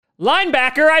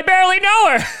Linebacker, I barely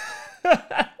know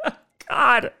her.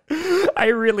 God, I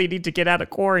really need to get out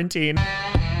of quarantine.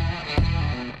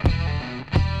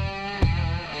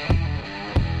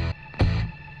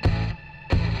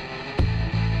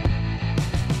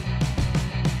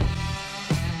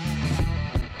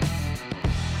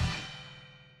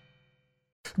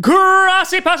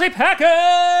 Grassy Posse Packer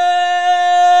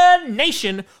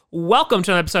Nation, welcome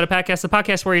to an episode of Packcast, the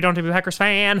podcast where you don't have to be a Packers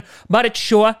fan, but it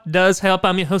sure does help.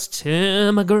 I'm your host,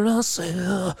 Tim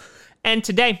Grassy. And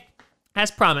today,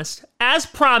 as promised,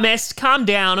 calm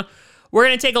down, we're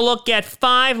going to take a look at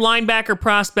 5 linebacker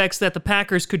prospects that the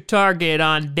Packers could target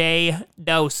on day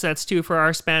dos. That's 2 for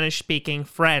our Spanish-speaking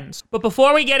friends. But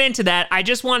before we get into that, I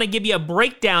just want to give you a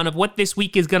breakdown of what this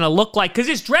week is going to look like, because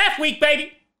it's draft week,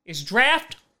 baby! It's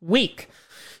draft week.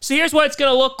 So here's what it's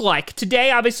going to look like. Today,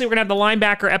 obviously, we're going to have the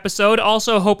linebacker episode.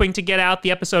 Also hoping to get out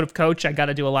the episode of Coach. I got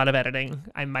to do a lot of editing.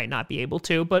 I might not be able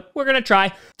to, but we're going to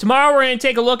try. Tomorrow, we're going to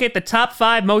take a look at the top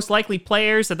 5 most likely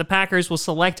players that the Packers will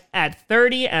select at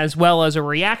 30, as well as a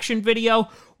reaction video.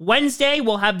 Wednesday,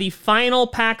 we'll have the final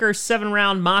Packers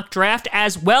 7-round mock draft,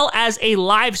 as well as a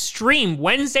live stream.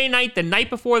 Wednesday night, the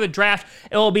night before the draft,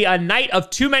 it will be a night of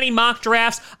too many mock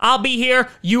drafts. I'll be here.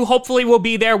 You hopefully will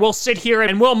be there. We'll sit here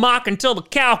and we'll mock until the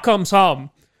cow comes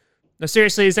home. No,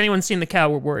 seriously, has anyone seen the cow?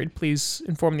 We're worried. Please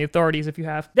inform the authorities if you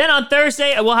have. Then on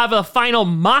Thursday, we'll have a final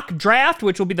mock draft,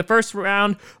 which will be the first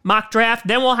round mock draft.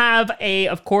 Then we'll have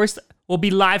we'll be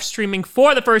live streaming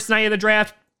for the first night of the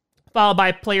draft, followed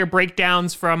by player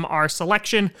breakdowns from our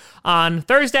selection on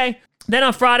Thursday. Then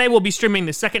on Friday, we'll be streaming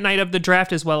the second night of the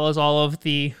draft, as well as all of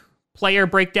the player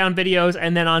breakdown videos.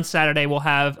 And then on Saturday, we'll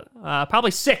have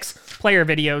probably 6 player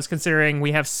videos, considering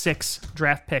we have 6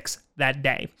 draft picks that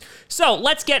day. So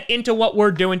let's get into what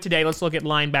we're doing today. Let's look at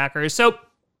linebackers. So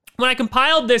when I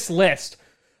compiled this list,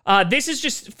 this is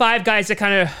just 5 guys that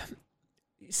kind of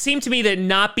seem to me that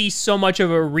not be so much of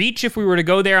a reach if we were to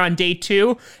go there on day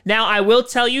 2. Now, I will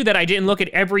tell you that I didn't look at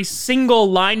every single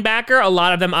linebacker. A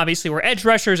lot of them obviously were edge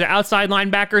rushers or outside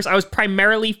linebackers. I was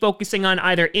primarily focusing on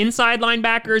either inside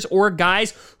linebackers or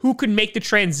guys who could make the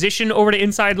transition over to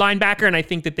inside linebacker, and I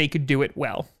think that they could do it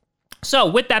well. So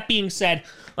with that being said,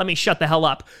 let me shut the hell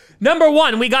up. Number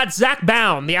 1, we got Zach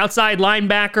Baun, the outside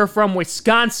linebacker from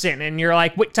Wisconsin. And you're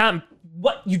like, wait, Tom,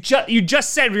 what? You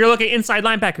just said you're looking at inside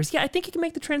linebackers. Yeah, I think he can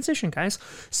make the transition, guys.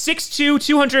 6'2",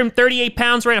 238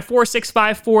 pounds, ran a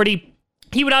 4.65 40.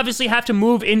 He would obviously have to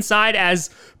move inside, as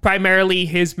primarily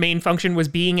his main function was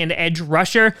being an edge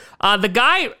rusher. The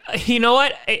guy, you know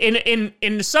what?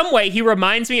 In some way, he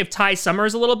reminds me of Ty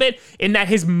Summers a little bit, in that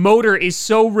his motor is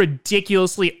so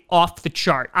ridiculously off the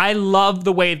chart. I love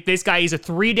the way this guy is a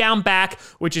 3-down back,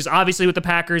 which is obviously what the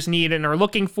Packers need and are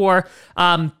looking for.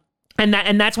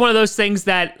 And that's one of those things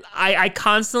that I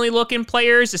constantly look in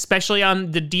players, especially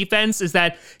on the defense, is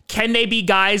that can they be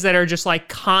guys that are just like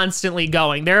constantly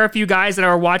going? There are a few guys that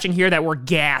are watching here that were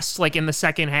gassed like in the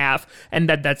second half, and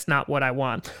that's not what I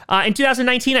want. In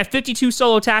 2019, I had 52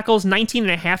 solo tackles, 19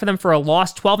 and a half of them for a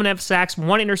loss, 12 and a half sacks,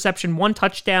 1 interception, 1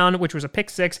 touchdown, which was a pick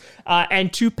 6,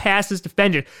 and 2 passes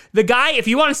defended. The guy, if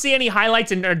you want to see any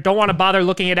highlights and don't want to bother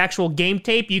looking at actual game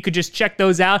tape, you could just check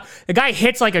those out. The guy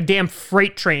hits like a damn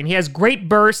freight train. He has great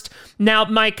burst. Now,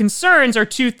 my concerns are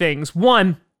 2 things.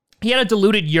 1, he had a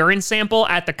diluted urine sample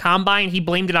at the combine. He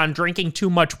blamed it on drinking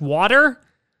too much water.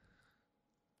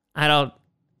 I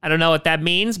don't know what that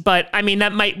means, but I mean,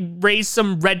 that might raise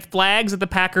some red flags that the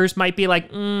Packers might be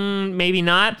like, maybe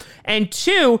not. And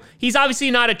 2, he's obviously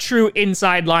not a true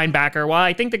inside linebacker. While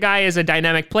I think the guy is a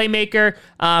dynamic playmaker,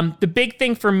 the big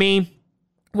thing for me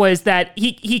was that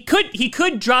he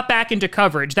could drop back into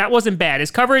coverage. That wasn't bad. His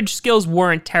coverage skills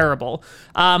weren't terrible.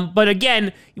 But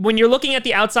again, when you're looking at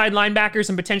the outside linebackers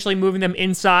and potentially moving them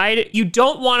inside, you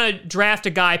don't want to draft a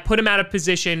guy, put him out of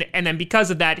position, and then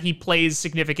because of that, he plays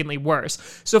significantly worse.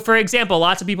 So for example,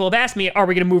 lots of people have asked me, are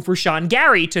we going to move Rashawn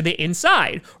Gary to the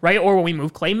inside, right? Or will we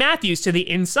move Clay Matthews to the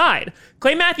inside?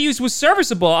 Clay Matthews was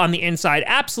serviceable on the inside,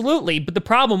 absolutely, but the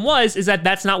problem is that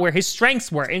that's not where his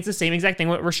strengths were. And it's the same exact thing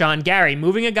with Rashawn Gary.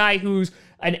 Moving a guy who's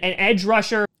an edge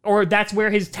rusher, or that's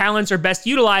where his talents are best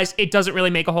utilized, it doesn't really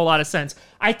make a whole lot of sense.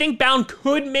 I think Baun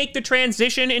could make the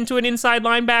transition into an inside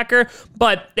linebacker,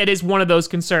 but that is one of those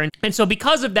concerns. And so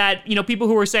because of that, people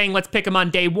who were saying, let's pick him on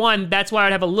day 1, that's why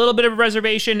I'd have a little bit of a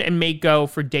reservation and may go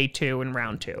for day 2 and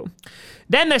round 2.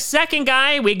 Then the second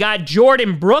guy, we got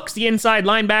Jordan Brooks, the inside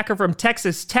linebacker from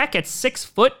Texas Tech at 6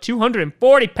 foot,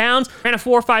 240 pounds, ran a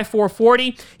 4.54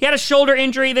 40. He had a shoulder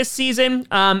injury this season.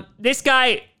 This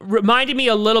guy reminded me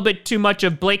a little bit too much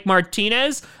of Blake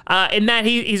Martinez. in that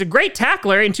he's a great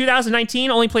tackler. In 2019,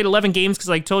 only played 11 games because,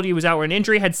 like I told you, he was out with an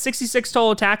injury. Had 66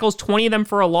 total tackles, 20 of them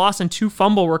for a loss, and 2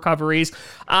 fumble recoveries.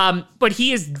 But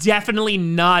he is definitely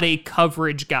not a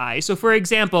coverage guy. So, for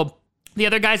example, the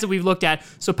other guys that we've looked at,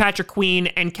 so Patrick Queen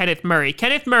and Kenneth Murray.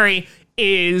 Kenneth Murray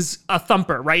is a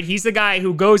thumper, right? He's the guy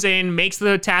who goes in, makes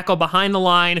the tackle behind the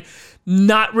line,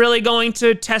 not really going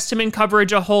to test him in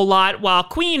coverage a whole lot, while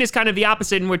Queen is kind of the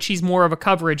opposite, in which he's more of a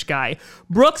coverage guy.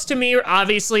 Brooks, to me,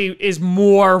 obviously is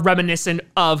more reminiscent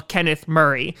of Kenneth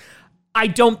Murray. I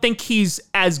don't think he's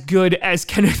as good as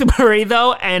Kenneth Murray,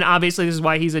 though, and obviously this is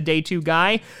why he's a day 2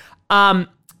 guy.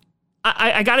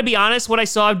 I got to be honest, what I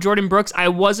saw of Jordan Brooks, I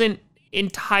wasn't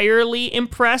entirely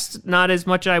impressed, not as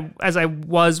much as I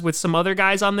was with some other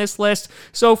guys on this list.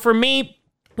 So for me,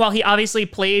 while he obviously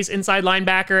plays inside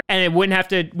linebacker and we wouldn't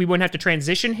have to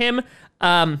transition him,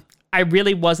 I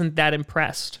really wasn't that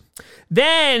impressed.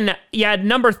 Then,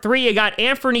 number 3, you got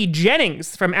Anfernee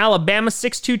Jennings from Alabama,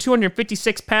 6'2",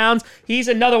 256 pounds. He's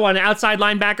another one, outside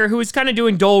linebacker, who is kind of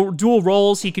doing dual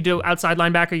roles. He could do outside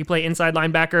linebacker, he play inside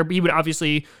linebacker, but he would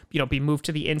obviously, be moved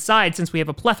to the inside since we have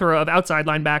a plethora of outside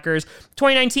linebackers.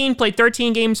 2019, played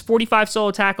 13 games, 45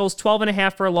 solo tackles,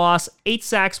 12.5 for a loss, 8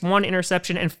 sacks, 1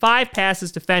 interception, and 5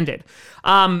 passes defended.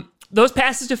 Those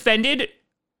passes defended,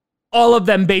 all of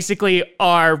them basically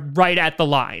are right at the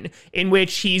line, in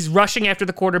which he's rushing after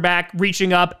the quarterback,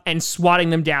 reaching up, and swatting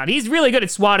them down. He's really good at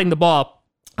swatting the ball.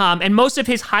 And most of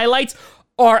his highlights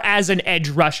are as an edge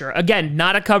rusher. Again,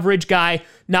 not a coverage guy,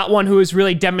 not one who has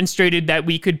really demonstrated that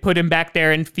we could put him back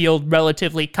there and feel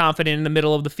relatively confident in the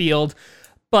middle of the field.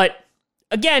 But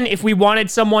again, if we wanted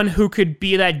someone who could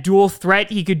be that dual threat,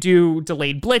 he could do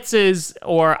delayed blitzes,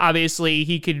 or obviously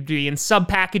he could be in sub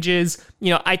packages.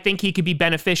 I think he could be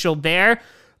beneficial there.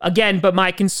 Again, but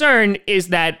my concern is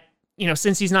that,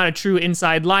 since he's not a true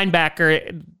inside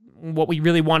linebacker, what we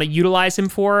really want to utilize him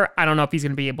for, I don't know if he's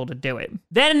going to be able to do it.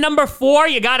 Then number 4,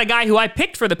 you got a guy who I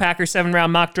picked for the Packers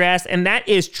 7-round mock draft, and that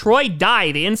is Troy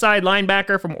Dye, the inside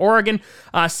linebacker from Oregon,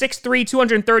 6'3",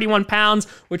 231 pounds,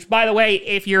 which, by the way,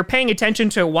 if you're paying attention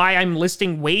to why I'm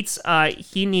listing weights,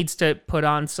 he needs to put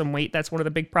on some weight. That's one of the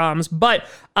big problems. But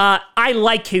I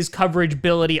like his coverage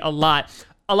ability a lot.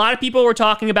 A lot of people were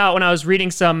talking about, when I was reading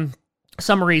some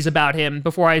summaries about him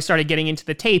before I started getting into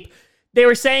the tape, they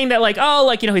were saying that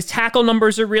his tackle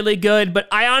numbers are really good, but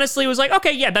I honestly was like,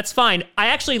 okay, yeah, that's fine. I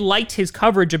actually liked his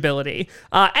coverage ability,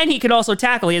 and he can also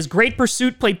tackle. He has great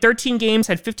pursuit, played 13 games,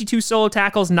 had 52 solo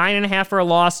tackles, 9.5 for a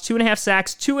loss, 2.5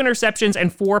 sacks, 2 interceptions,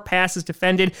 and 4 passes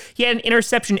defended. He had an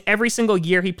interception every single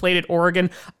year he played at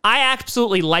Oregon. I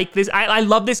absolutely like this. I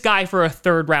love this guy for a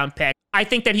 3rd-round pick. I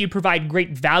think that he would provide great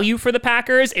value for the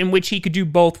Packers, in which he could do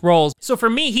both roles. So for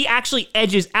me, he actually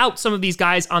edges out some of these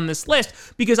guys on this list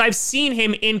because I've seen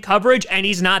him in coverage and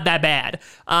he's not that bad.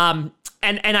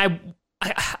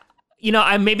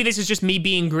 Maybe this is just me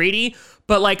being greedy,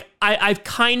 but I've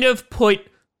kind of put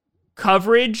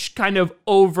coverage kind of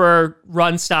over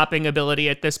run stopping ability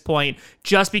at this point,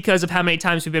 just because of how many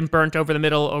times we've been burnt over the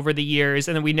middle over the years,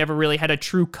 and then we never really had a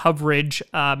true coverage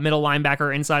middle linebacker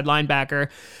or inside linebacker.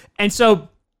 And so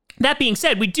that being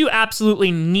said, we do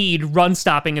absolutely need run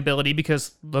stopping ability,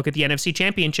 because look at the NFC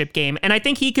Championship game, and I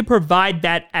think he could provide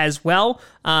that as well.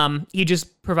 He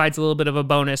just provides a little bit of a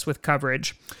bonus with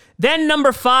coverage. Then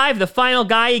number 5, the final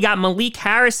guy, you got Malik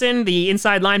Harrison, the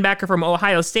inside linebacker from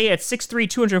Ohio State at 6'3",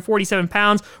 247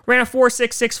 pounds, ran a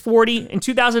 4.66 40. In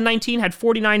 2019, had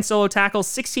 49 solo tackles,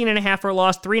 16.5 for a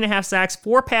loss, 3.5 sacks,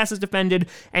 4 passes defended,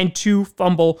 and 2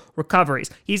 fumble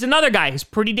recoveries. He's another guy who's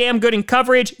pretty damn good in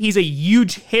coverage. He's a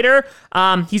huge hitter.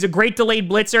 He's a great delayed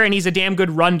blitzer, and he's a damn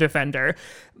good run defender.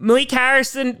 Malik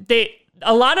Harrison,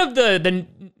 a lot of the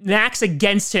knacks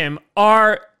against him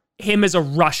are him as a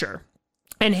rusher.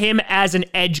 And him as an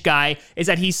edge guy is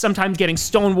that he's sometimes getting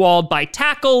stonewalled by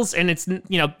tackles, and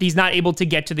he's not able to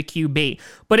get to the QB.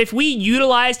 But if we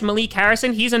utilized Malik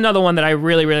Harrison, he's another one that I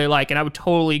really, really like, and I would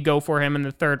totally go for him in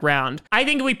the 3rd round. I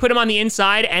think if we put him on the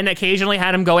inside and occasionally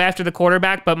had him go after the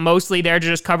quarterback, but mostly there to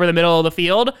just cover the middle of the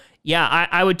field, yeah,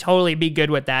 I would totally be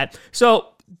good with that. So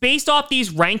based off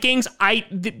these rankings,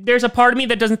 there's a part of me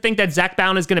that doesn't think that Zach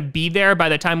Bowne is going to be there by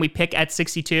the time we pick at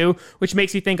 62, which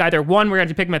makes me think either one, we're going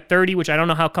to pick him at 30, which I don't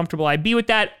know how comfortable I'd be with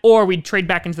that, or we'd trade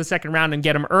back into the 2nd round and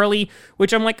get him early,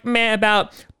 which I'm like, meh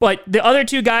about. But the other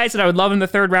 2 guys that I would love in the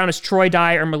 3rd round is Troy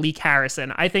Dye or Malik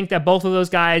Harrison. I think that both of those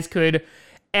guys could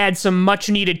add some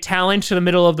much-needed talent to the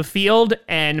middle of the field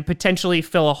and potentially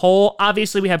fill a hole.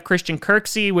 Obviously, we have Christian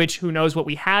Kirksey, which who knows what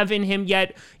we have in him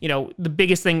yet. The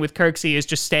biggest thing with Kirksey is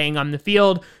just staying on the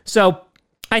field. So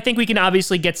I think we can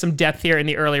obviously get some depth here in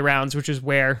the early rounds, which is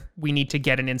where we need to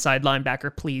get an inside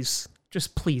linebacker, please.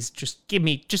 Just please, just give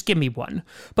me one.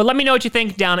 But let me know what you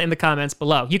think down in the comments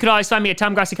below. You can always find me at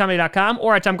TomGrassiComedy.com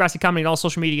or at TomGrassiComedy on all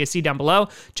social media you see down below.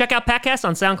 Check out Patcast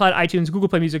on SoundCloud, iTunes, Google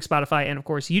Play Music, Spotify, and of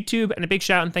course YouTube. And a big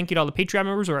shout out and thank you to all the Patreon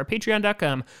members or at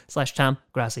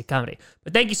patreon.com/TomGrassiComedy.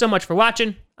 But thank you so much for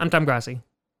watching. I'm Tom Grassi.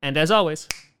 And as always,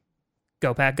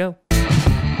 go Pack, go.